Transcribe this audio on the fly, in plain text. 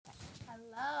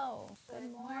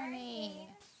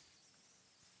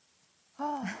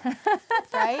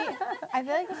Right? I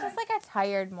feel like it's just like a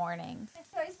tired morning. It's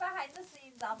always behind the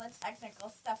scenes, all the technical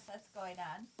stuff that's going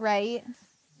on. Right?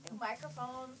 New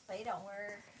microphones, they don't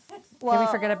work. Well, Did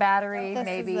we forget a battery? this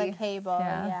Maybe. is the cable.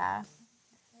 Yeah. Yeah.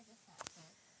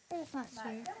 We're just not But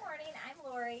sure. good morning,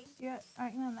 I'm Lori.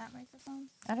 Aren't you on that microphone?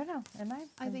 I don't know. Am I?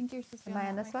 I think you're supposed to be Am I on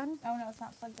on that this one? Oh, no, it's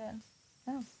not plugged in.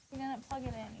 Oh. You didn't plug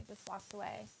it in. You just walked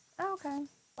away. Oh, okay.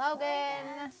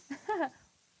 Logan.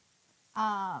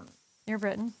 You're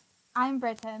Britton. I'm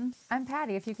Britton. I'm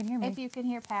Patty, if you can hear me. If you can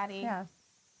hear Patty. Yeah.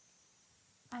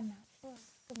 I'm not sure.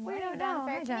 Good We morning, don't know. Jennifer.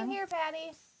 Hi, Can Jen. you hear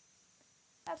Patty?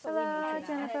 That's what Hello, we need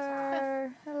to know.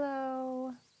 Jennifer.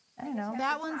 Hello. I don't know.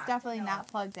 That one's definitely not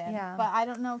plugged in. Yeah. But I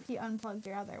don't know if he unplugged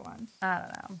your other one. I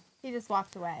don't know. He just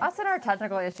walked away. Us and our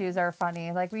technical issues are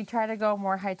funny. Like, we try to go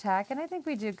more high tech, and I think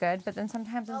we do good, but then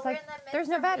sometimes it's We're like, in the midst there's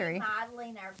no of battery.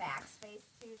 remodeling our backspace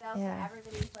too, though, Yeah. so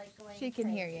everybody's like going She can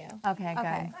hear you. Okay, good.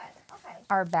 Okay. Good, okay.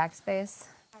 Our backspace.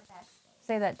 Our backspace.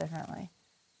 Say that differently.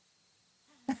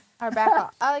 Our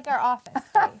back, I like our office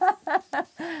space. Our back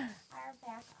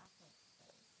office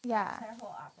space. Yeah. It's our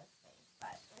whole office space,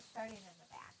 but we're starting in the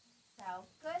back. So,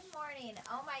 good morning.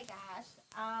 Oh my gosh.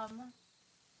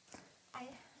 I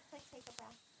like take a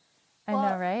breath. I Well,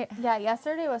 know, right? Yeah,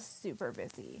 yesterday was super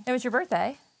busy. It was your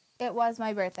birthday. It was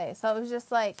my birthday, so it was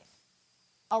just like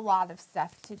a lot of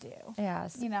stuff to do.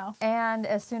 Yes. You know? And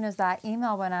as soon as that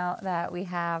email went out that we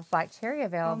have black cherry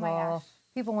available, gosh.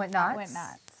 people went nuts. Went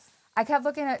nuts. I kept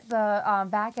looking at the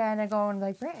back end and going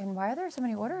like, Britton, why are there so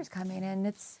many orders coming in?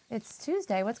 It's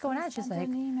Tuesday. What's going on? She's sent like,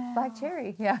 an email. black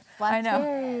cherry. Yeah, Black I know.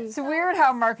 cherry. It's weird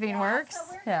how marketing works. So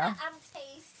we're Yeah. gonna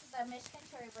taste the Michigan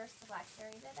cherry versus the black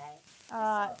cherry today.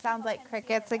 It sounds like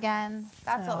crickets again.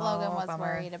 That's what Logan was bummer.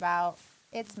 worried about.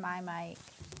 It's my mic.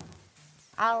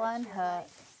 I'll unhook.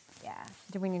 Yeah,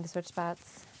 Do we need to switch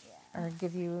spots yeah. or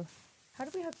give you? How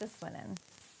do we hook this one in?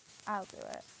 I'll do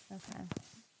it. Okay.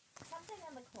 Something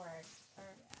in the cord. Or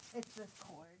It's this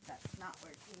cord that's not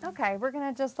working. Okay, we're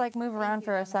gonna just like move around you,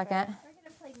 for a Jennifer. second. we're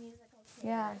gonna play musical chairs.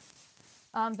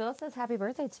 Yeah. Bill says happy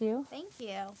birthday to you. Thank you.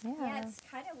 Yeah, it's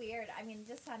kind of weird. I mean,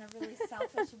 just on a really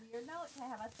selfish, weird note, to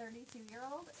have a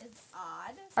 32-year-old is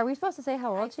odd. Are we supposed to say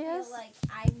how I old she feel is? like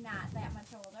I'm not that much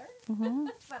older. Mm-hmm.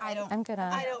 But I don't- I'm gonna.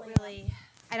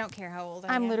 I don't care how old I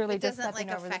I'm am. literally It just doesn't, stepping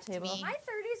over the affect table. me. My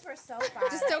 30s were so fun.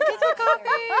 Just don't get the coffee.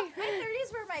 My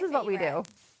 30s were my This is what we do.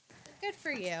 Good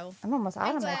for you. I'm almost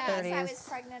out of my glad. I was 30s.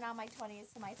 pregnant on my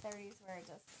 20s, so my 30s were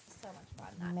just so much fun.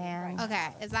 not being Man. pregnant.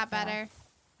 Okay, is that better?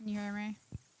 Can you hear me?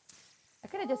 I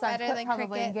could have just Better unput than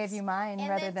probably and crickets. gave you mine And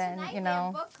rather then than, tonight you we have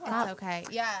know. book club. It's okay.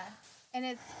 Yeah.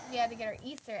 And we had to get our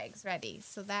Easter eggs ready,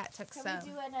 so that took So some. we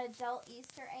do an adult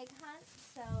Easter egg hunt.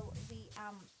 So we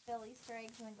fill Easter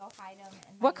eggs and then go hide them.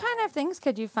 In What my kind yard. of things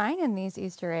could you find in these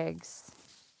Easter eggs?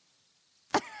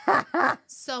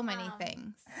 So many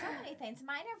things. So many things.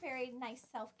 Mine are very nice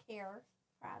self-care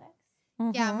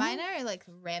products. Yeah, Mhm. mine are like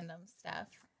random stuff.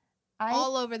 I,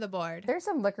 All over the board. there's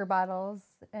some liquor bottles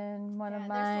in one of Yeah, there's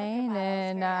liquor mine, bottles,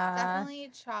 and very Definitely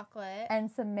chocolate.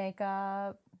 and some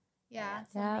makeup. Yeah.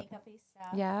 Some Yep. makeup-y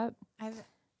stuff. Yep.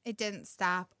 It didn't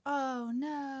stop. Oh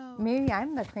no. Maybe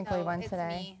I'm the crinkly No, one it's today.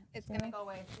 me. It's See gonna me? go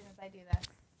away as soon as I do this.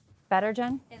 Better,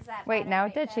 Jen? Is that Wait, better now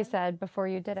right it did. She then? said before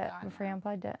you did It's it, gone before you now.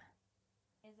 unplugged it.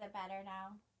 Is it better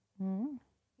now? Mm.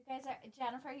 You guys are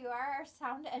Jennifer. You are our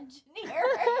sound engineer.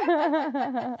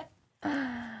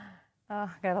 Oh,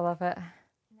 gotta love it.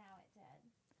 Now it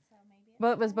did. So maybe.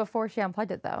 Well, it was before she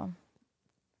unplugged it, though.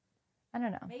 I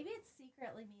don't know. Maybe it's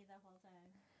secretly me the whole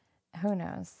time. Who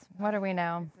knows? What do we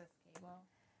know? It's this cable.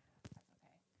 That's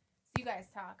okay. So you guys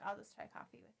talk. I'll just try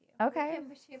coffee with you. Okay.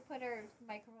 She put her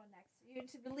microphone next to you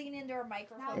to lean into her Now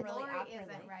microphone really Lori awkwardly.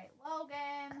 isn't right.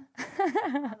 Logan.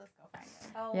 I'll just go find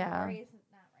him. Oh, Yeah. Lori's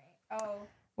not right. Oh,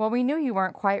 Well, we knew you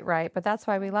weren't quite right, but that's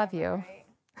why we love never you.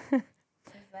 right.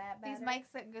 Is that better? These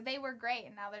mics, they were great,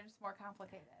 and now they're just more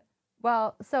complicated.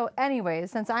 Well, so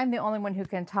anyways, since I'm the only one who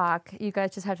can talk, you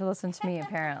guys just have to listen to me,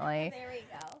 apparently. There we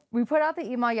go. We put out the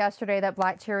email yesterday that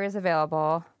black cherry is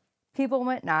available. People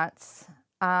went nuts.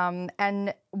 And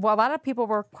well, a lot of people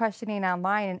were questioning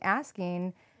online and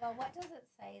asking. Well, what does it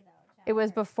say, though, Jennifer? It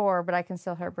was before, but I can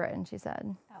still hear Britton, she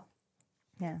said. Oh.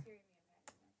 Yeah.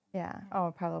 Yeah.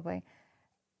 Oh, probably.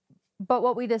 But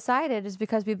what we decided is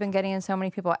because we've been getting so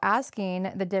many people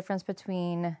asking the difference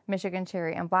between Michigan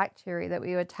cherry and black cherry that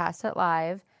we would test it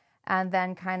live and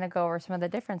then kind of go over some of the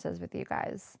differences with you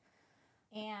guys.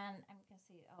 And I'm going to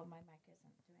see. Oh, my mic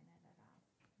isn't doing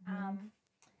it at all.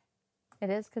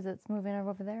 It is because it's moving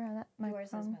over there on that Yours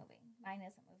is microphone. moving. Mine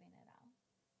isn't moving at all.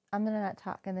 I'm going to not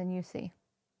talk and then you see.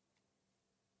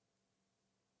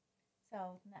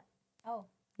 So, oh,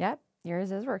 Yep.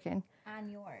 Yours is working. On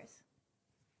yours.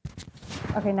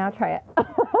 Okay, now try it. I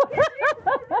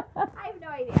have no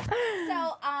idea.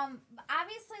 So,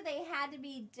 obviously they had to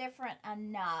be different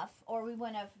enough, or we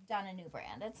wouldn't have done a new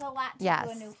brand. It's a lot to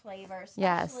do a new flavor,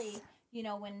 especially you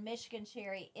know when Michigan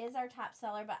cherry is our top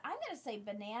seller. But I'm gonna say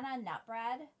banana nut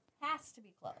bread has to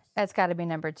be close. It's got to be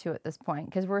number 2 at this point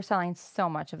because we're selling so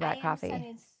much of that coffee. I am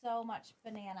sending so much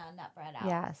banana nut bread out.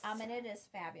 Yes. And it is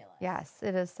fabulous. Yes,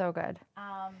 it is so good.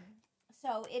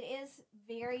 So it is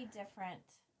very different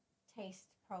taste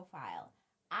profile.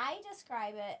 I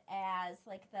describe it as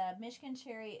like the Michigan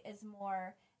cherry is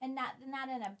more, and not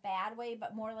in a bad way,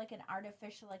 but more like an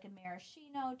artificial, like a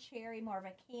maraschino cherry, more of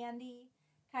a candy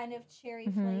kind of cherry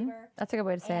flavor. That's a good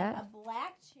way to say it. A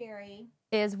black cherry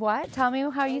is what? Tell me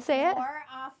how you say it. More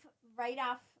right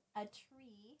off a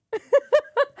tree.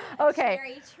 Okay.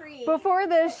 Cherry tree. Before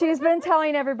this, she's been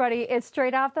telling everybody it's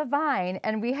straight off the vine,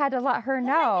 and we had to let her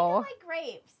know. I think like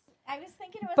grapes. I was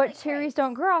thinking it was but like cherries grapes.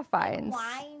 don't grow off vines.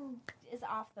 Wine is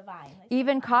off the vine.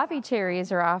 Even coffee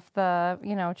cherries are off the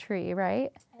tree,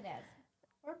 right? It is.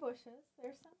 Or bushes.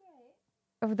 There's some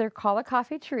great. Oh, they're called a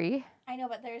coffee tree. I know,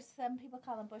 but there's some people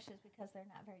call them bushes because they're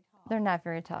not very tall. They're not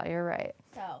very tall. You're right.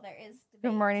 So there is debate.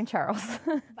 Good morning, Charles.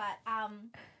 But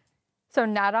So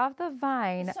not off the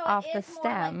vine, so off it the is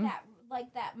stem. more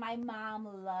like that. My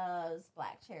mom loves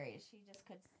black cherries. She just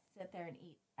could sit there and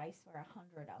eat, I swear,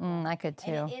 100 of them. I could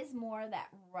too. And it is more that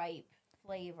ripe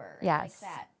flavor. Yes.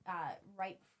 Like that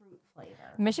ripe fruit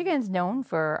flavor. Michigan's known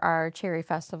for our cherry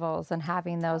festivals and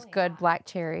having those good black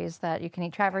cherries that you can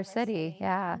eat. Traverse City.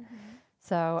 Yeah. Mm-hmm.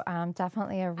 So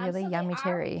definitely a really yummy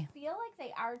cherry. I feel like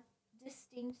they are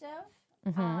distinctive.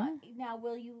 Mm-hmm. Now,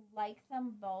 will you like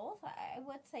them both? I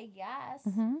would say yes.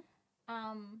 Mm-hmm.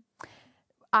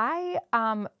 I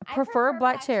prefer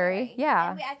black cherry.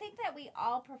 Yeah. I think that we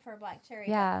all prefer black cherry.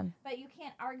 Yeah. But you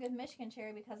can't argue with Michigan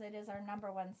cherry because it is our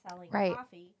number 1 selling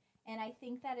coffee. And I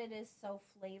think that it is so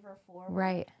flavor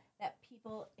forward that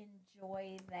people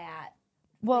enjoy that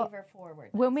flavor forward.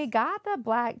 When we got the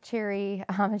black cherry,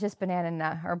 it's just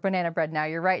banana bread now.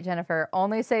 You're right, Jennifer.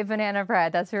 Only say banana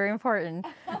bread. That's very important.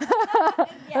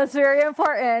 That's very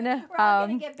important. We're all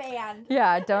going to get banned.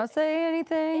 Yeah, don't say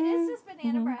anything. It is just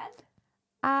banana bread.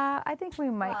 I think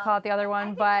we might call it the other one, I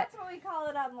think but that's what we call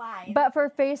it online. But for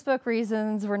Facebook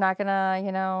reasons, we're not gonna,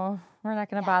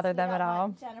 bother them at all.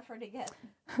 Jennifer to get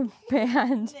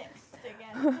banned.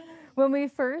 Again. When we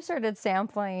first started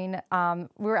sampling,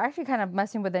 we were actually kind of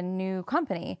messing with a new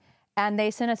company, and they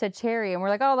sent us a cherry, and we're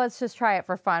like, oh, let's just try it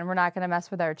for fun. We're not going to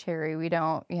mess with our cherry. We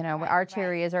don't, our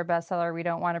cherry is our bestseller. We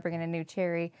don't want to bring in a new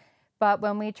cherry. But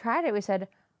when we tried it, we said,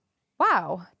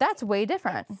 wow, that's way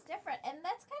different. It's different. And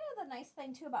that's kind of the nice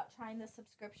thing, too, about trying the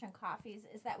subscription coffees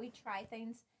is that we try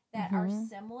things that are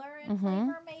similar in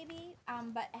flavor, maybe,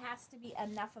 but it has to be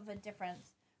enough of a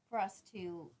difference for us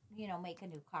to, make a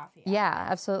new coffee. Yeah,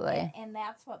 absolutely. And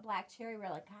that's what black cherry, we're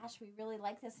like, gosh, we really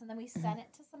like this. And then we sent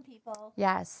it to some people to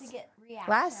get reactions.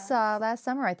 Last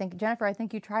summer, I think, Jennifer,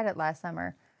 you tried it last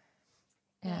summer.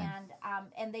 Yeah.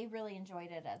 And they really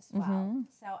enjoyed it as well.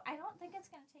 So I don't think it's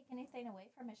going to take anything away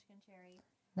from Michigan cherry.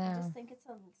 No. I just think it's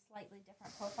a slightly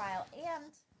different profile.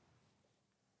 And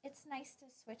it's nice to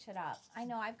switch it up. I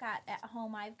know I've got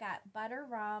butter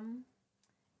rum,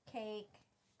 cake,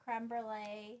 creme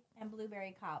brulee, and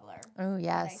blueberry cobbler. Oh,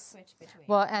 yes. I switch between.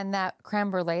 Well, and that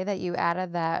creme brulee that you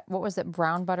added, what was it,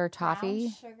 brown butter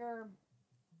toffee?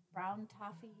 Brown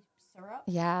toffee syrup.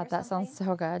 Yeah, that sounds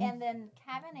so good. And then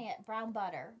Kevin brown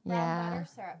butter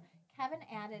syrup. Kevin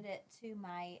added it to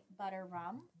my butter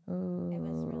rum. Ooh, it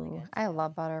was really good. I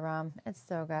love butter rum. It's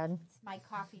so good. It's my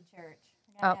coffee church.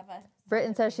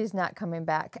 Britton says she's not coming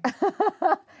back.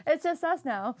 It's just us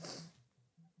now.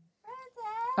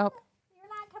 Britton, oh, you're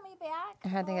not coming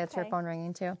back? I think it's her phone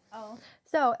ringing too. Oh.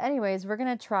 So anyways, we're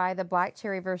going to try the black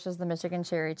cherry versus the Michigan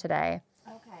cherry today.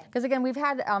 Okay. Because again, we've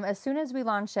had, as soon as we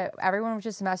launched it, everyone was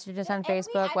just messaging us on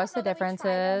Facebook. What's the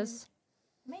differences?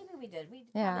 Maybe we did. We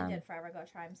probably did forever ago.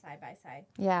 Try them side by side.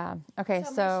 Yeah. Okay.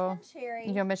 So Michigan cherry.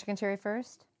 You go Michigan cherry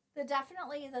first?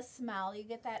 Definitely the smell. You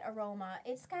get that aroma.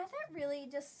 It's got that really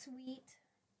just sweet.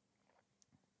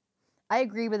 I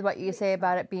agree with what you say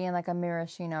about it being like a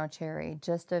maraschino cherry.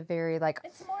 Just a very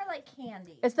It's more like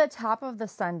candy. It's the top of the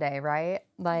sundae, right?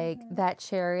 Like that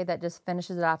cherry that just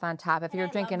finishes it off on top. If you're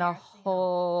drinking a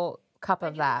whole cup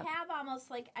of that. You have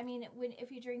almost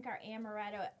if you drink our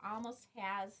amaretto, it almost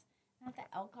has not the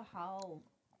alcohol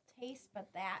taste, but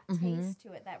that taste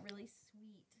to it, that really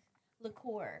sweet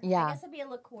liqueur. Yeah. I guess it'd be a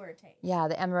liqueur taste. Yeah,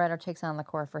 the amaretto takes on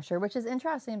liqueur for sure, which is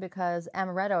interesting because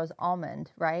amaretto is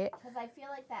almond, right? Because I feel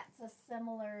like that's a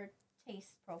similar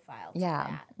taste profile to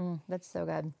Yeah. that. That's so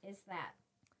good. Is that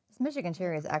This Michigan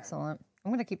cherry is excellent.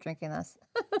 I'm going to keep drinking this.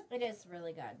 it is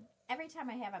really good. Every time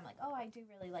I have, I'm like, oh, I do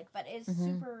really like, but it's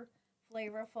super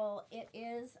flavorful. It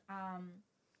is,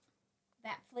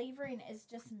 that flavoring is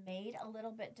just made a little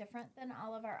bit different than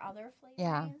all of our other flavorings.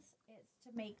 Yeah. It's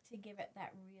to give it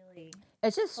that really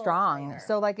It's just full strong. flavor.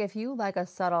 So like if you like a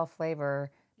subtle flavor,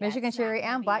 Yeah, Michigan it's not cherry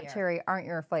gonna and be black your- cherry aren't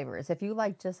your flavors. If you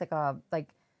like just like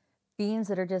beans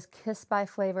that are just kissed by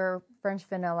flavor, French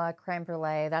vanilla, creme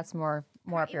brulee, that's more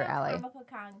up your Even alley. caramel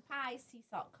pecan pie, sea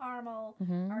salt caramel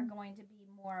are going to be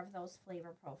more of those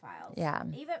flavor profiles. Yeah.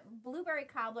 Even blueberry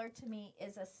cobbler to me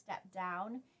is a step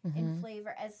down in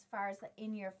flavor as far as the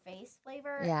in your face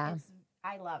flavor. Yeah.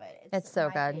 I love it. It's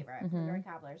so my good. favorite. Blueberry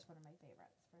cobbler is one of my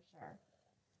favorites for sure.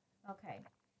 Okay.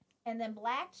 And then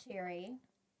black cherry,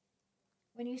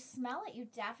 when you smell it, you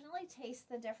definitely taste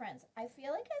the difference. I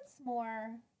feel like it's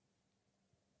more,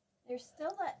 there's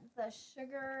still the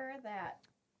sugar that.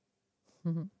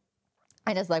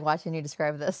 I just like watching you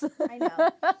describe this. I know.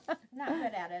 Not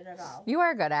good at it at all. You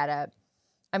are good at it.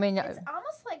 I mean, It's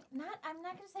almost like I'm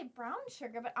not going to say brown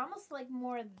sugar, but almost like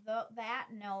more that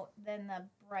note than the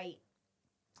bright.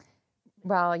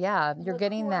 well, yeah, you're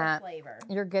getting liqueur that. flavor.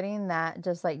 You're getting that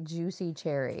just like juicy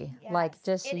cherry, Yes. like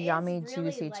just It is yummy, really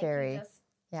juicy like cherry. You just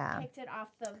Yeah. picked it off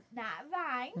the not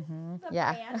vine, the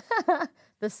Yeah. plant.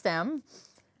 The stem.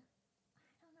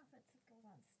 I don't know if it's a grow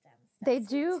on stems. They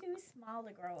That's do- too small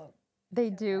to grow. They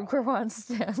do grow on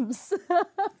stems.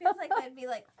 Feels like they'd be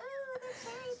like, oh, the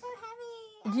cherry's so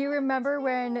heavy. Do you remember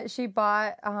when she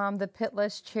bought the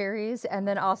pitless cherries and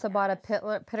then also bought a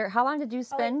pitter? How long did you Oh, it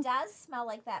spend? does smell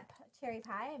like that cherry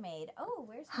pie I made. Oh,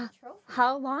 where's my trophy?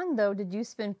 How long though did you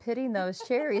spend pitting those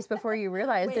cherries before you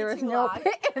realized Way there was too no long.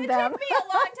 pit in It them? took me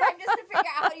a long time just to figure out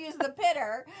how to use the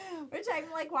pitter, which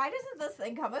I'm like, why doesn't this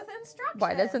thing come with instructions?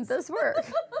 Why doesn't this work?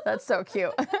 That's so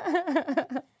cute.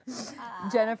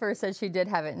 Jennifer said she did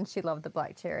have it and she loved the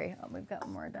black cherry. Oh, we've got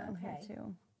more down here Okay.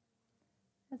 too.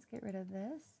 Let's get rid of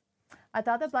this. I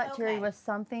thought the black cherry Okay. was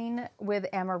something with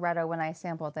amaretto when I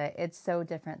sampled it. It's so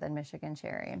different than Michigan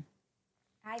cherry.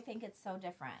 I think it's so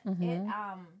different.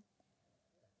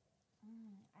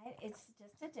 It's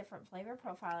just a different flavor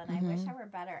profile, and I wish I were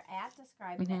better at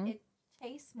describing it. It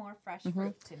tastes more fresh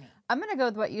fruit to me. I'm going to go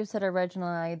with what you said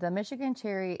originally. The Michigan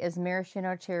cherry is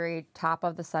maraschino cherry, top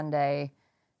of the sundae.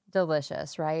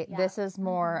 Delicious, right? Yeah. This is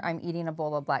more, I'm eating a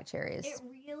bowl of black cherries. It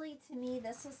really, to me,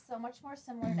 this is so much more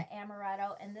similar to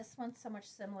amaretto, and this one's so much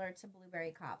similar to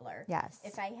blueberry cobbler. Yes.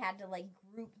 If I had to like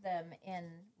group them in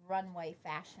runway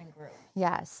fashion group,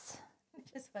 Yes. which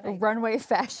is what I do. Runway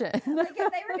fashion. Like if they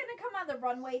were going to come on the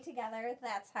runway together,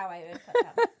 that's how I would put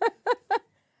them.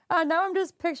 Now I'm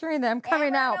just picturing them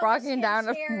coming out, Amaretto, walking Michigan down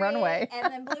a cherry, runway.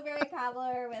 and then blueberry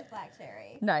cobbler with black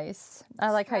cherry. Nice. I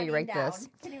like how you Strutting rate down. this.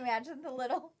 Can you imagine the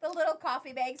little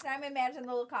coffee bags? I'm imagining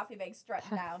the little coffee bags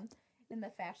strutting down in the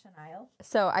fashion aisle.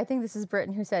 So I think this is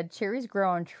Britton who said cherries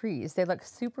grow on trees. They look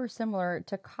super similar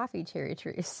to coffee cherry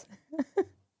trees.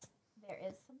 There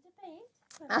is some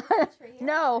debate. whether it's a tree or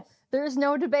No, not. there's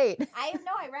no debate. I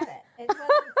read it.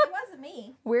 It wasn't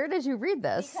me. Where did you read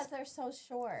this? Because they're so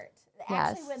short.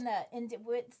 Yes. Actually,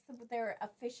 when their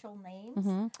official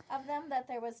names of them, that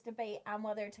there was debate on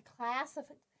whether to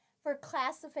for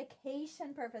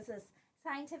classification purposes,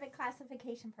 scientific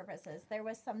classification purposes. There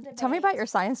was some debate. Tell me about your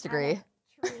science on degree.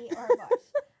 a tree or a bush.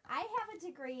 I have a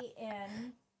degree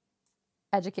in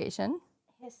Education.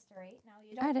 history. Now,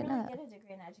 you I don't didn't know really that. get a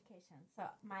degree in education. So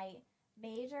my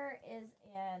major is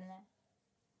in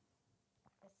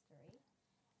history,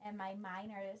 and my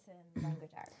minor is in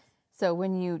language arts. So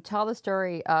when you tell the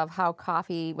story of how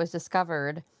coffee was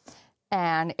discovered,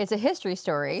 and it's a history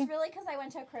story, It's really because I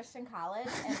went to a Christian college,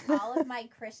 and all of my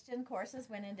Christian courses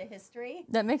went into history.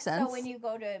 that makes sense. So when you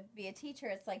go to be a teacher,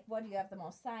 it's like, what do you have the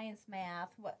most science, math?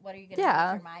 What are you going to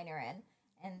Yeah. get your minor in?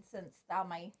 And since all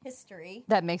my history,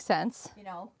 that makes sense.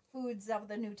 foods of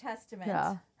the New Testament,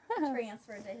 Yeah.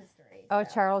 transferred to history. Oh, so.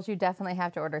 Charles, you definitely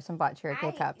have to order some black cherry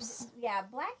K-Cups. Yeah,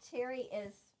 black cherry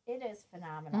is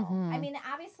phenomenal. Mm-hmm. I mean,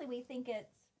 obviously we think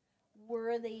it's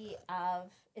worthy of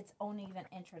its own even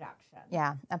introduction.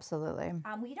 Yeah, absolutely.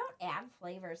 We don't add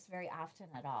flavors very often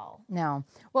at all. No.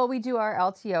 Well, we do our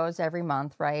LTOs every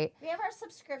month, right? We have our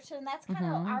subscription. That's kind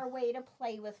of our way to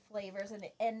play with flavors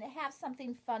and have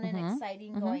something fun and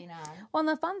exciting going on. Well, and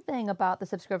the fun thing about the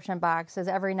subscription box is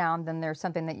every now and then there's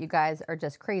something that you guys are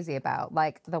just crazy about,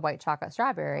 like the white chocolate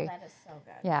strawberry. That is so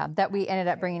good. Yeah, that we ended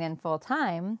up bringing in full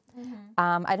time.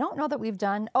 I don't know that we've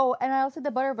done. Oh, and I also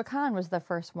the butter pecan was the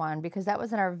first one because that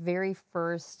was in our very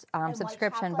first And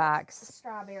subscription white chocolate box.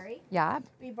 Strawberry. Yeah.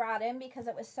 We brought in because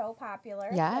it was so popular.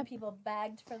 Yeah. That people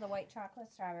begged for the white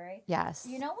chocolate strawberry. Yes.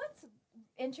 You know what's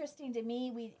interesting to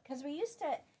me? Because we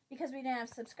didn't have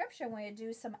subscription, we would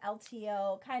do some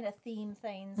LTO kind of theme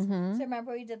things. Mm-hmm. So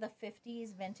remember we did the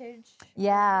 50s vintage?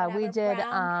 Yeah,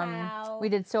 whatever, we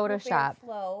did Soda root beer Shop.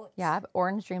 float. Yeah,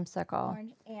 orange dreamsicle.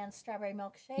 Orange and strawberry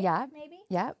milkshake, Yeah. maybe?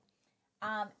 Yep.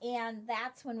 And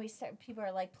that's when people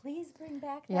are like, please bring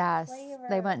back that flavor.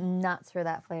 They went nuts for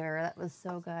that flavor. That was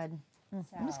so good. I'm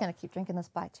just So- going to keep drinking this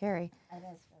black cherry. It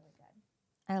is really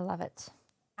good. I love it.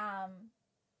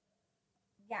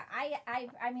 Yeah,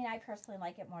 I mean, I personally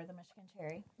like it more than Michigan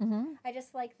cherry. Mm-hmm. I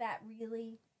just like that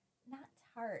really, not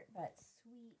tart, but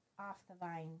sweet off the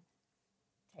vine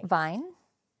taste. Vine?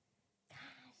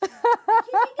 I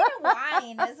keep thinking of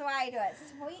wine is why I do it.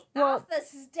 Sweet off the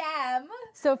stem.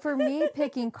 So for me,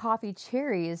 picking coffee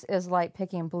cherries is like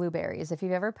picking blueberries. If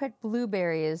you've ever picked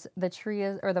blueberries, the tree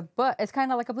is, or the bush, it's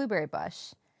kind of like a blueberry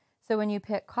bush. So when you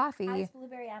pick coffee, Is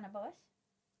blueberry on a bush?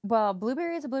 well,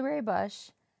 blueberry is a blueberry bush,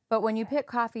 but when you pick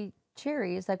coffee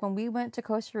cherries, like when we went to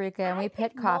Costa Rica and we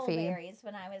picked coffee. Mulberries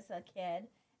when I was a kid,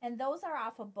 and those are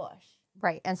off a bush.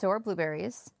 Right, and so are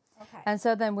blueberries. Okay. And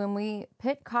so then when we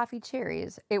picked coffee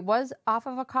cherries, it was off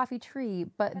of a coffee tree,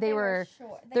 but they were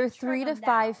short. they're They trim 3 to them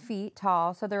 5 down. feet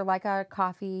tall, so they're like a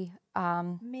coffee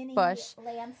Mini bush.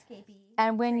 landscapey.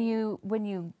 And when you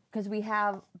because we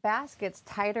have baskets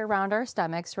tied around our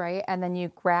stomachs, right? And then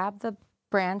you grab the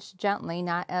branch gently,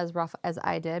 not as rough as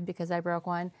I did because I broke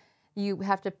one. You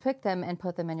have to pick them and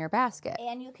put them in your basket,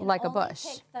 And you can like a only bush.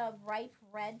 pick the ripe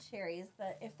red cherries.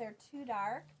 If they're too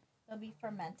dark, they'll be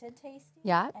fermented tasting.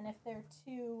 Yeah. And if they're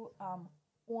too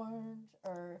orange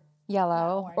or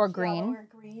Yellow not or orange, green. yellow or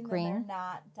green, then they're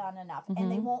not done enough, and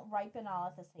they won't ripen all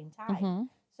at the same time. Mhm.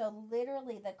 So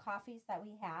literally, the coffees that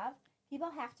we have, people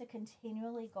have to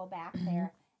continually go back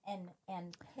there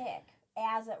and pick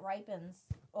as it ripens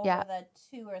over the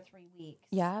 2 or 3 weeks.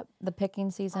 Yeah, the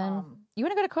picking season. You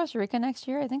want to go to Costa Rica next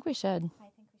year? I think we should. I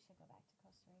think we should go back to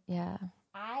Costa Rica. Yeah.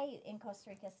 I, in Costa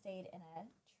Rica, stayed in a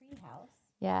tree house.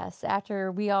 Yes.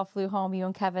 After we all flew home, you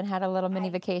and Kevin had a little mini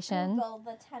I vacation. Googled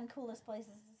the 10 coolest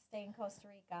places to stay in Costa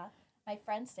Rica. My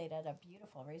friend stayed at a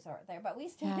beautiful resort there, but we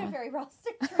stayed in a very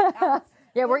rustic tree house.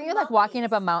 Yeah, with weren't you like walking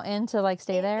up monkeys. a mountain to like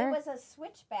stay there? It was a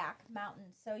switchback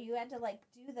mountain, so you had to like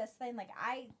do this thing. Like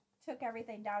I took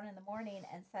everything down in the morning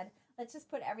and said, let's just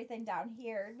put everything down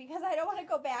here because I don't want to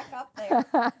go back up there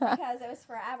because it was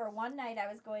forever. One night I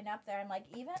was going up there. I'm like,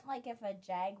 even like if a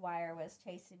jaguar was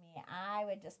chasing me, I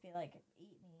would just be like,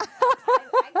 eat me.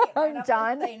 I can't run up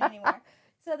done. this thing anymore.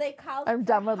 So they called I'm it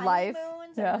done for with life.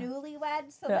 honeymoons Yeah. or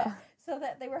newlyweds Yeah. so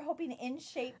that they were hoping in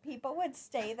shape people would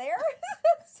stay there.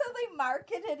 So they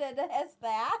marketed it as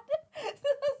that.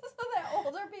 So that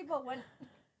older people wouldn't,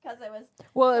 because it was.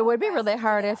 Well, it so would be really impressive to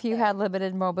hard get if up you there. had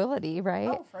limited mobility, right?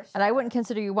 Oh, for sure. And I wouldn't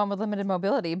consider you one with limited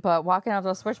mobility, but walking out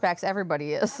those switchbacks,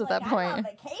 everybody is I'm at that like, point. I'm on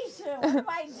vacation. What am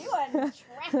I doing?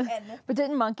 Trekking. But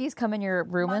didn't monkeys come in your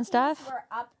room and Monkeys stuff? were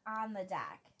up on the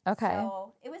deck. Okay.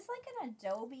 So it was like an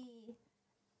adobe,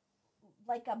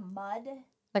 like a mud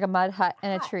Like a mud hut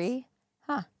in a hut. tree?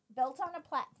 Huh. built on a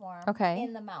platform Okay.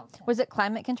 in the mountain. Was it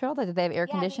climate controlled? Like, did they have air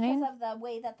conditioning? because of the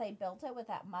way that they built it with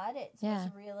that mud. It Yeah.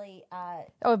 was really.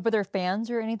 Oh, but there fans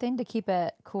or anything to keep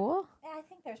it cool? I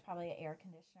think there's probably an air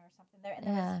conditioner or something there, and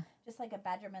there Yeah. was just like a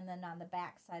bedroom, and then on the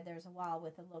back side there's a wall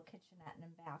with a little kitchenette and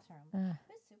a bathroom. Uh.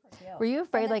 It was super cute. Were you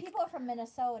afraid, and the like- people from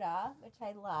Minnesota, which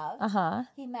I love. Uh-huh.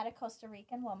 He met a Costa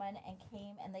Rican woman and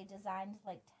came, and they designed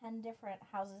like 10 different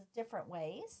houses different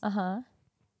ways. Uh-huh.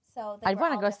 So they I'd were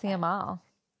want to all go see different. them all.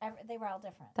 They were all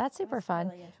different. That's It super was fun.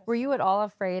 really Were you interesting. at all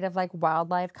afraid of like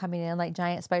wildlife coming in, like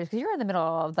giant spiders? Because you're in the middle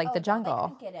of like Oh, the no, jungle.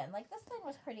 They couldn't get in. Like this thing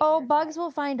was pretty. Oh, airtight. bugs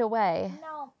will find a way.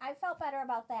 No, I felt better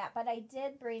about that, but I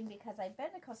did bring, because I've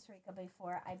been to Costa Rica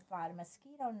before, I bought a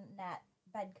mosquito net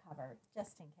bed cover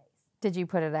just in case. Did you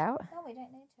put it out? No, we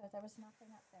didn't need to. There was nothing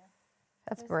up there.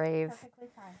 That's It was brave. Perfectly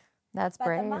fine. That's But the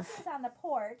brave. monkey's on the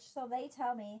porch, so they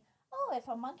tell me, oh, if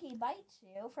a monkey bites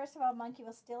you, first of all, a monkey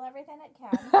will steal everything it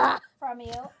can from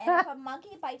you. And if a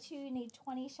monkey bites you, you need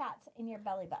 20 shots in your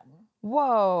belly button.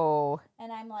 Whoa.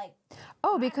 And I'm like,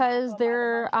 Oh, not because going by the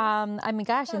they're monkeys. I mean,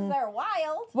 gosh, because and they're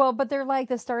wild. well, but they're like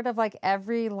the start of like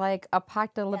every like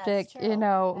apocalyptic, That's true. you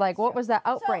know, like That's what true. was that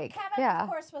outbreak? So Kevin, Yeah. of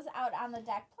course, was out on the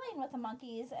deck playing with the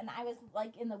monkeys, and I was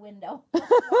like in the window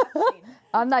watching.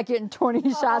 I'm not getting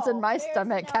 20 shots in Oh, my there's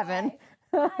stomach, no Kevin. way.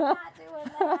 I'm not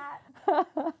doing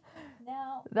that.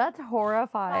 No. That's But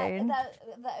horrifying.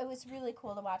 it was really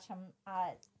cool to watch him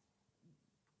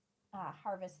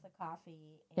harvest the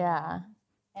coffee. And, Yeah.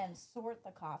 and sort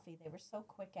the coffee. They were so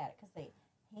quick at it because they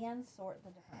hand sort the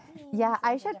different beans. Yeah,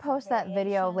 I and the should different post that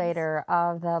video variations. later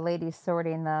of the ladies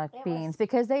sorting the It beans was-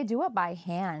 because they do it by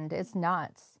hand. It's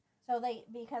nuts. So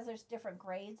because there's different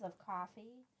grades of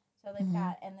coffee. So they've Mm-hmm.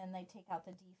 got, and then they take out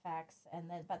the defects,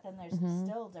 but then there's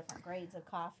still different grades of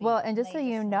coffee. Well, and just so they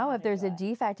you know know, how if to there's do a it.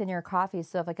 defect in your coffee,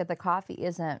 so if like if the coffee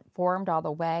isn't formed all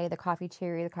the way, the coffee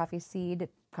cherry, the coffee seed,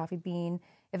 coffee bean,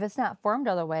 if it's not formed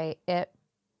all the way, it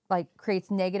like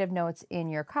creates negative notes in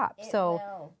your cup. It so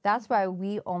will. that's why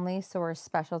we only source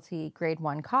specialty grade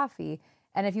 1 coffee.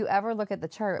 And if you ever look at the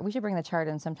chart, we should bring the chart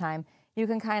in sometime. You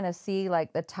can kind of see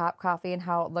like the top coffee and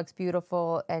how it looks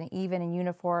beautiful and even and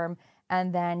uniform.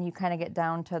 And then you kind of get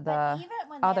down to But the even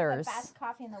when others they have the best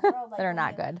coffee in the world, like that are when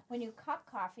not you, good. When you cup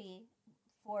coffee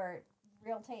for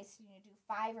real taste, you do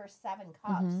 5 or 7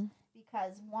 cups Mm-hmm.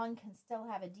 because one can still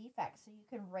have a defect. So you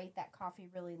can rate that coffee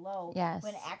really low. Yes.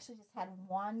 When it actually just had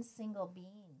one single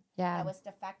bean Yeah. that was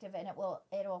defective, and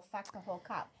it'll affect the whole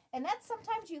cup. And that's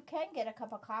sometimes you can get a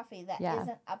cup of coffee that Yeah.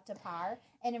 isn't up to par,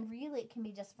 and it can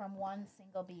be just from one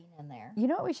single bean in there. You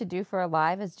know what we should do for a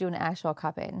live is do an actual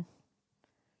cupping.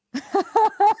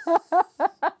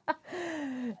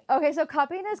 Okay, so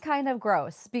cupping is kind of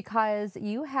gross because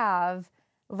you have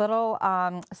little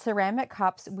ceramic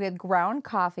cups with ground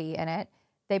coffee in it.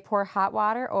 They pour hot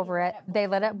water over it. They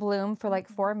let it bloom for like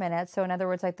 4 minutes. So in other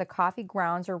words, like the coffee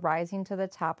grounds are rising to the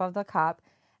top of the cup,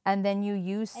 and then you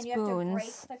use And spoons. you have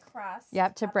to break the crust.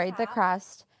 Yep, to up braid the top.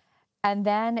 crust. And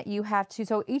then you have to,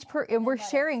 so each per, and we're let it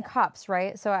sharing sit. cups,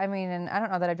 right? So I mean, and I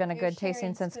don't know that I've done a You're good tasting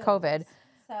sharing since spoons. COVID.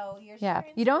 So you're Yeah,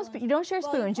 sharing you don't spoons. you don't share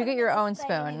Well, spoons. You put get them your in own this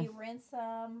thing and spoon. you rinse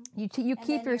them. You and keep then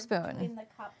your you're spoon. doing the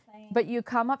cup thing. But you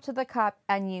come up to the cup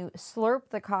and you slurp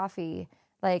the coffee.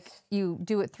 Like you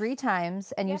do it 3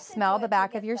 times and you have to smell do the it to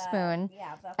back get of your the- spoon.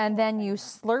 yeah, the And whole then you thing.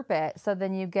 slurp it. So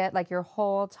then you get like your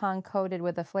whole tongue coated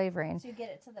with the flavoring. So you get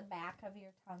it to the back of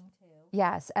your tongue too.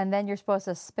 Yes. And then you're supposed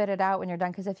to spit it out when you're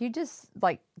done. Because if you just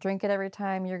like drink it every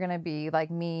time, you're going to be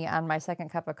like me on my second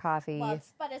cup of coffee. Well,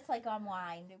 but it's like on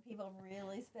wine. Do people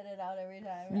really spit it out every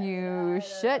time? You I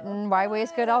shouldn't. don't know. Why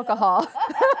waste good I don't know. alcohol?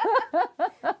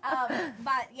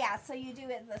 But yeah, so you do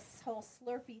it this whole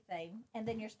slurpy thing, and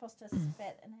then you're supposed to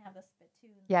spit and have the spit too.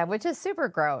 Yeah, which is super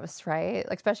gross, right?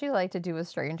 Like, especially like to do with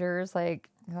strangers. Like,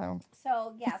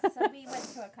 So yes, so we went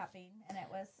to a cupping, and it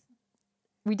was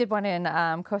we did one in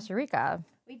Costa Rica.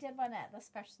 we did one at the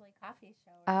Specialty Coffee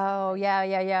Show. Oh,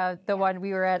 yeah. The one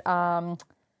we were at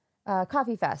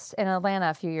Coffee Fest in Atlanta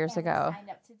a few years and ago. we signed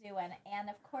up to do one, and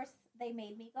of course they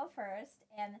made me go first.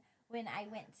 And when I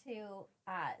went to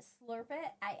slurp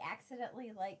it, I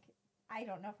accidentally I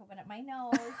don't know if it went up my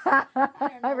nose. I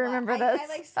don't know I remember what.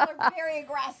 this. I slurped very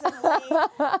aggressively,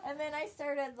 and then I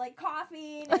started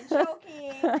coughing and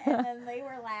choking, and then they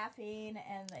were laughing,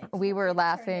 and We were it turned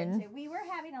laughing. we were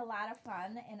having a lot of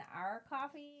fun in our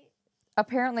coffee.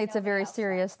 Apparently, it's a Nobody very else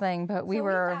serious was. thing, but we So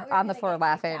were thought on the gonna floor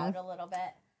get kicked laughing. out a little bit.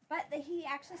 But he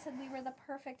actually said we were the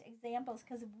perfect examples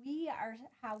because we are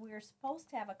how we're supposed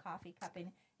to have a coffee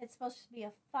cupping. It's supposed to be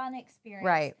a fun experience.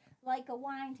 Right. Like a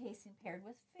wine tasting paired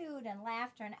with food and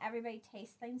laughter, and everybody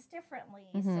tastes things differently.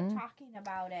 Mm-hmm. So talking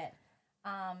about it.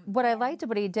 What I and liked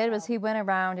what he did was so- he went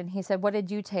around and he said, "What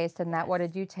did you taste?" And that, Yes. "What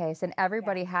did you taste?" And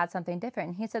everybody had something different.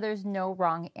 And he said, "There's no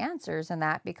wrong answers in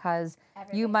that because you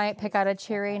Everybody's might pick out a taste is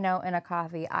cherry different. note in a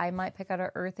coffee. I might pick out an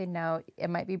earthy note. It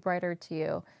might be brighter to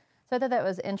you." So I thought that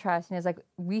was interesting. It's like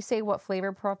we say what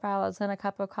flavor profile is in a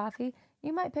cup of coffee.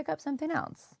 You might pick up something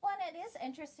else. Well, and it is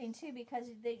interesting too because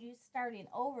you starting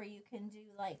over, you can do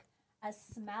a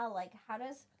smell.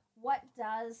 What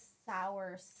does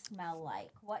sour smell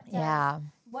like? What does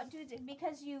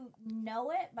because you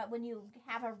know it, but when you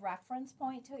have a reference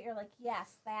point to it, you're like,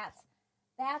 yes,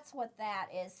 that's what that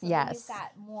is. So then you've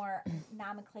got more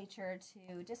nomenclature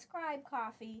to describe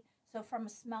coffee. So from a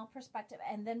smell perspective,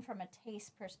 and then from a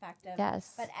taste perspective.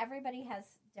 Yes. But everybody has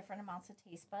different amounts of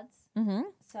taste buds. Mm-hmm.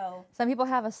 So Some people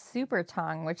have a super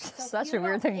tongue, which is so if such you a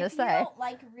weird don't- thing to if say. you don't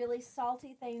like really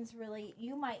salty things,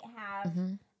 you might have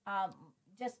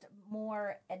just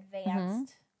more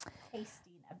advanced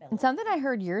tasting ability. And something I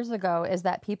heard years ago is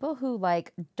that people who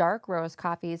like dark roast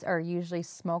coffees are usually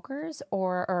smokers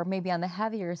or maybe on the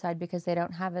heavier side because they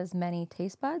don't have as many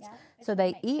taste buds. Yeah, which So would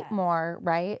they make eat sense. more,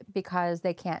 right? Because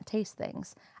they can't taste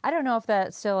things. I don't know if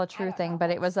that's still a I true don't know thing, if but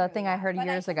it that's was a true, thing I heard But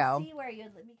years I can ago. see where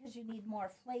because you need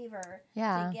more flavor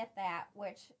Yeah. to get that,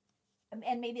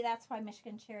 and maybe that's why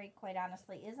Michigan cherry, quite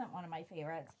honestly, isn't one of my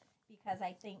favorites because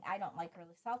I think I don't like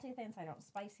really salty things, I don't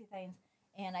spicy things,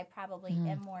 and I probably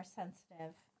am more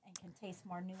sensitive and can taste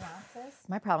more nuances.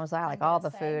 My problem is I like I'm all gonna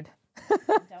the say. food.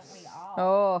 Don't we all?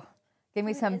 Oh, Give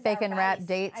me Food some is our bacon wrapped vice.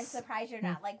 dates. I'm surprised you're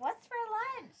not like, what's for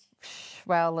lunch?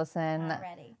 Well, listen,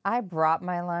 Already. I brought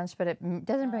my lunch, but it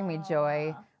doesn't bring me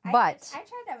joy. I But tried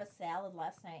to have a salad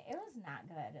last night. It was not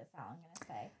good, is all I'm going to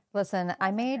say. listen,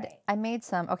 I Wasn't made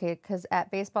some, okay, because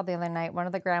at baseball the other night, one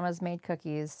of the grandmas made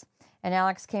cookies, and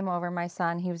Alex came over, my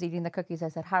son, he was eating the cookies. I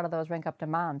said, how do those rank up to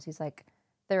Mom's? He's like,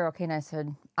 they're okay. And I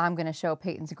said, I'm going to show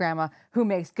Peyton's grandma who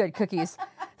makes good cookies.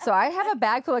 So I have a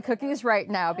bag full of cookies right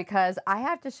now because I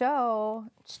have to show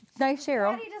nice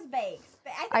Cheryl. Daddy just bakes. I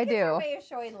think I it's do. her way of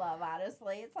showing love,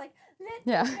 honestly. It's like, let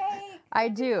me bake. I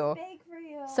Let me do. just bake for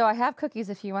you. So I have cookies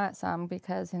if you want some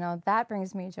because, that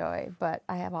brings me joy. But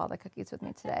I have all the cookies with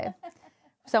me today.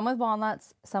 Some with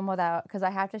walnuts, some without, because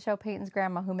I have to show Peyton's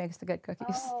grandma who makes the good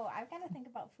cookies. Oh, I've got to think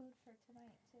about food for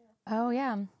tonight, too. Oh,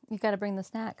 yeah. You got to bring the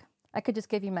snack. I could just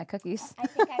give you my cookies. I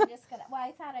think I'm just going to,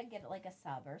 I thought I'd get like a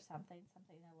sub or something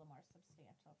a little more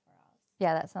substantial for us.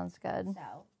 Yeah, that sounds good.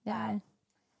 So, Yeah.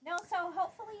 No, so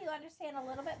hopefully you understand a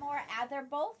little bit more. They're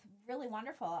both really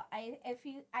wonderful. I've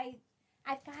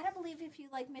got to believe if you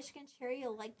like Michigan cherry,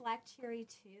 you'll like black cherry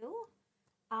too.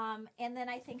 And then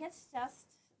I think it's just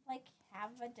like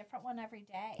have a different one every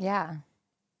day. Yeah.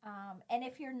 And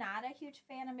if you're not a huge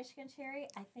fan of Michigan cherry,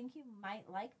 I think you might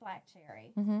like black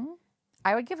cherry. Mm-hmm.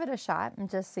 I would give it a shot and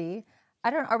just see.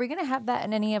 Are we going to have that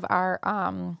in any of our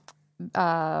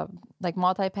like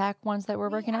multi-pack ones that we're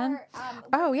working on? We're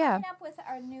coming up with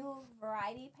our new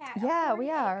variety pack. Yeah,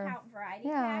 we are. Count variety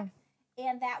pack,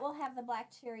 and that will have the black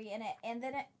cherry in it. And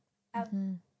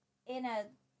then in a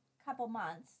couple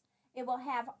months, it will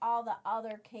have all the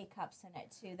other K-cups in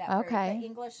it too. The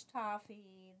English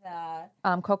toffee,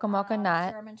 the cocoa mocha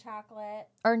nut, German chocolate.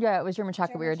 Or it was German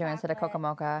chocolate German we were doing instead of cocoa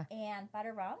mocha. And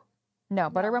butter rum. No,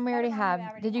 butter rum we already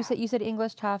have. Did you have. You said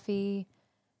English toffee?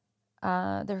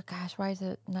 Gosh, why is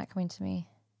it not coming to me?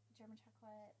 German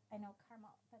chocolate. I know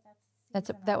caramel,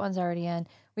 but that one's already in.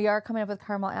 We are coming up with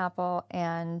caramel apple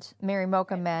and Mary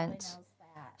Mocha mint.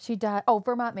 She died. Oh,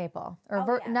 Vermont maple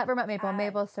not Vermont maple,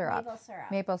 maple syrup.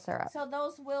 Maple syrup. So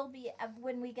those will be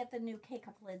when we get the new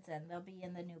K-cup lids in. They'll be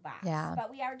in the new box. Yeah.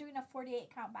 But we are doing a 48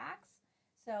 count box,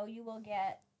 so you will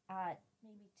get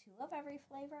maybe 2 of every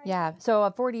flavor. I think. So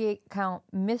a 48 count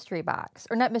mystery box,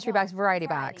 or not mystery box, variety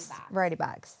box. Variety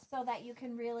box. So that you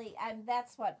can really, and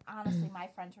that's what honestly my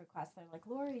friends request. They're like,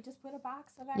 Lori, just put a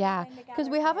box of everything together. Because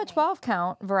we have a 12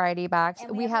 count variety box.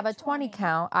 And We have a 20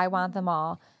 count. I want them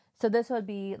all. So this would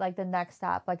be like the next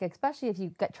stop. Like especially if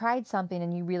you tried something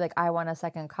and you really like, I want a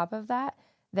second cup of that,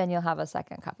 then you'll have a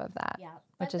second cup of that. Yeah,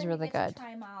 which is really good.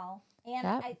 Try them all, and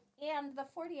and the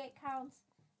 48 counts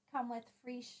come with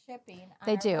free shipping on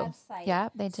they our do. website. Yeah,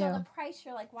 they do. So the price,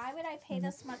 you're like, why would I pay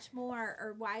this much more,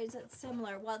 or why is it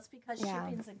similar? Well, it's because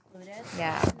shipping's included in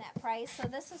that price. So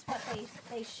this is what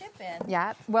they ship in.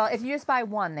 Yeah. Well, if you just buy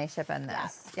one, they ship in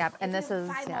this. Yep. And if this you is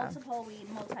buy multiple, we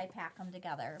multi-pack them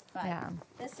together. But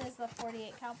this is the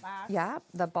 48 count box. Yeah,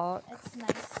 the bulk. It's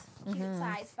nice, cute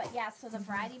size. But so the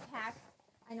variety pack,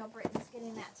 I know Britain's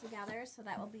getting that together, so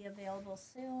that will be available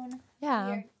soon. Yeah.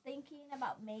 We're thinking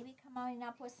about maybe coming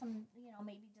up with some,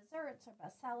 maybe desserts or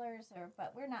bestsellers,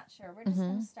 but we're not sure. We're just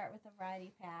going to start with the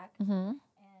variety pack and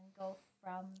go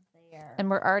from there. And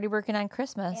we're already working on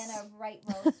Christmas. And a right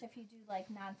roast if you do like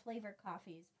non-flavored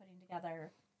coffees, putting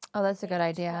together. Oh, that's a good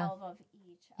idea. 12 of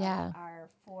each of our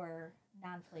 4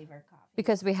 non-flavored coffees.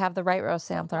 Because we have the right roast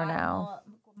sampler now.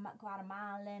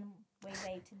 Guatemalan,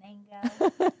 Way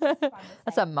Tenanga.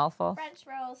 That's a mouthful. French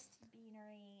roast,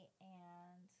 beanery,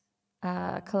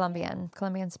 and Colombian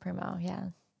Supremo, So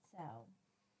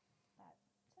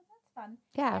that's fun.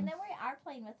 Yeah. And then we are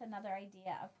playing with another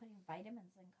idea of putting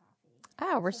vitamins in coffee.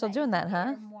 Oh, we're still doing that,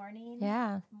 huh? Morning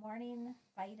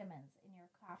vitamins in your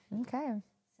coffee. Okay.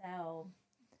 So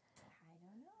I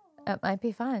don't know. It might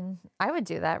be fun. I would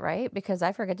do that, right? Because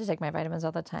I forget to take my vitamins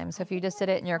all the time. So if you just sit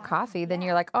it in your coffee, then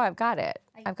you're like, oh, I've got it.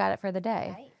 I've got it for the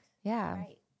day. Right. Yeah.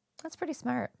 Right. That's pretty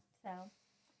smart. So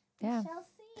Yeah. we shall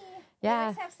see. Yeah. We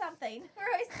always have something.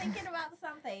 We're always thinking about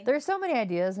something. There's so many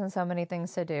ideas and so many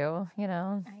things to do, I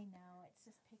know. It's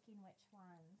just picking which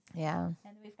ones. Yeah.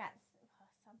 And we've got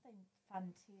something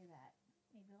fun too that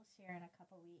maybe we'll share in a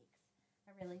couple weeks.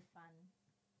 A really fun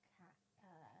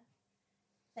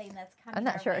thing that's coming. I'm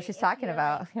not sure what she's talking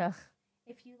about.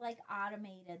 If you like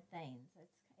automated things,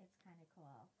 it's kind of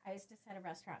cool. I was just at a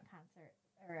restaurant concert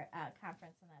or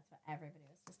conference, and that's what everybody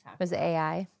was just talking about. Was it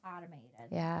AI? Automated.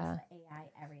 Yeah. It's the AI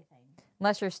everything.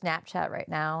 Unless you're Snapchat right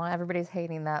now. Everybody's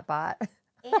hating that bot.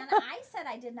 And I said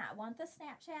I did not want the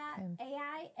Snapchat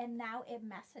AI, and now it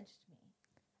messaged me.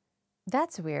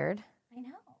 That's weird. I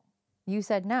know. You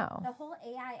said no. The whole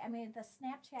AI, the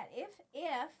Snapchat, if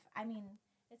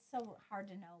it's so hard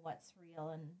to know what's real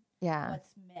and Yeah. what's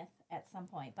myth at some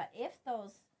point. But if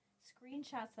those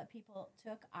screenshots that people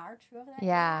took are true of that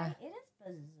Yeah. AI, it is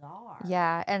bizarre.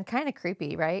 Yeah, and kind of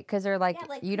creepy, right? Because they're like,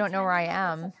 Yeah, you don't know where I pretending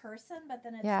like am. It's a person, but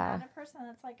then it's Yeah. not a person.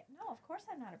 It's like, no, of course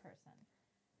I'm not a person.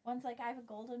 One's like, I have a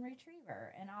golden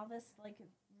retriever and all this like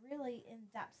really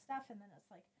in-depth stuff, and then it's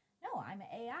like, no, I'm an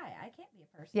AI. I can't be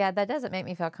a person. Yeah, that doesn't make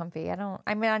me feel comfy. I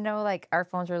mean, I know like our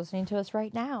phones are listening to us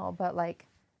right now, but like,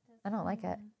 I don't like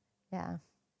it. Yeah.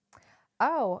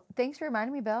 Oh, thanks for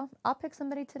reminding me, Bill. I'll pick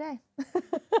somebody today.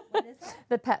 What is it?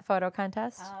 The pet photo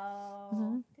contest.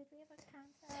 Oh, did we have a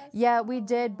contest? Yeah, we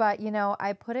did, but you know,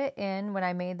 I put it in when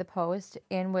I made the post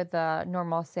in with a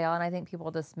normal sale, and I think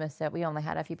people dismissed it. We only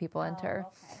had a few people enter.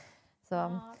 Okay.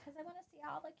 So Because I want to see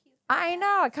all the cute. I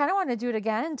know. I kind of want to do it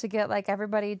again to get like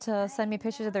everybody to send me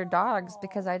pictures of their dogs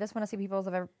because I just want to see people's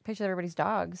pictures of everybody's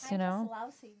dogs. You know. I just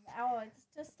love seeing. Oh, it's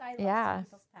just I love seeing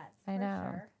people's pets. I for know.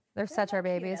 Sure. They're such our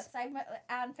babies. I'm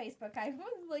on Facebook. I'm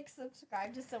like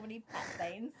subscribed to so many pet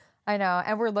things. I know,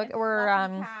 and we're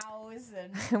cows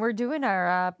and we're doing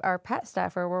our pet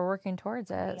stuff, or we're working towards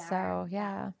it. So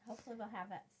yeah. Hopefully we'll have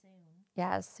that soon.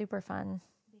 Yeah, it's super fun.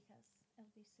 Because it'll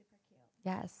be super cute.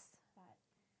 Yes.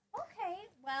 But okay,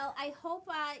 well, I hope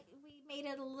we made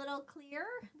it a little clear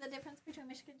the difference between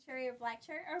Michigan cherry or black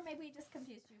cherry, or maybe we just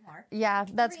confused you more. Yeah,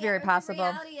 that's very possible.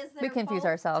 The reality is we confuse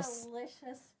ourselves.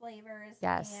 Delicious flavors.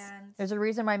 Yes. And there's a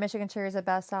reason why Michigan cherry is a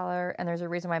bestseller, and there's a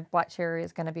reason why black cherry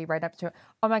is going to be right up to it.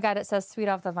 Oh my God, it says sweet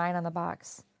off the vine on the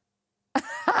box. You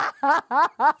know,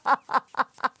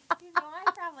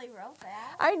 I probably wrote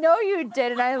that. I know you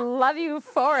did, and I love you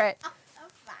for it.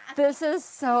 This is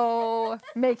so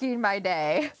making my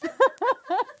day.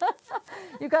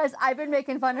 You guys, I've been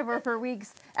making fun of her for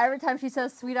weeks. Every time she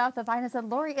says sweet off the vine, I said,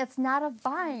 Lori, it's not a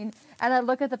vine. And I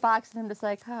look at the box and I'm just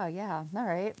like, oh yeah, all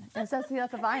right. It says sweet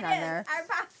off the vine on there. Our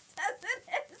box says it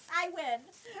is. I win.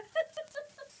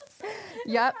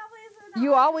 Yep.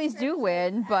 You always do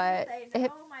win, but oh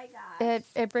my gosh.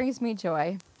 it brings me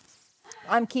joy.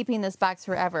 I'm keeping this box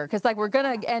forever because like we're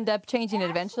gonna end up changing it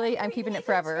eventually. I'm keeping it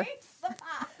forever.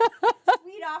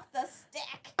 Sweet off the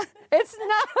stick. It's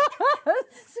not a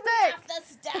stick. Sweet off the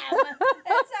stem.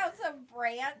 That sounds a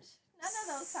branch. None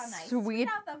of those sound nice. Sweet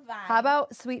off the vine. How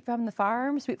about sweet from the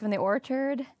farm? Sweet from the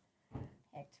orchard?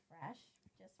 Picked fresh,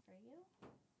 just for you.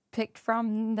 Picked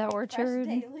from the orchard?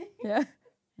 Fresh daily. Yeah.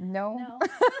 No.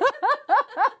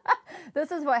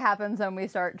 This is what happens when we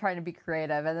start trying to be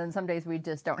creative, and then some days we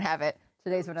just don't have it.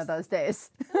 Today's one of those days.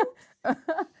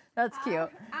 That's cute. All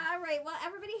right. Well,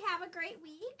 everybody have a great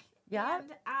week. Yeah.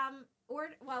 And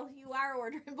you are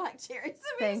ordering black cherries, so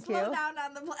Thank slow you. down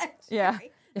on the black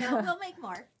cherry. Yeah. No, we'll make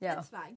more. Yeah. It's fine.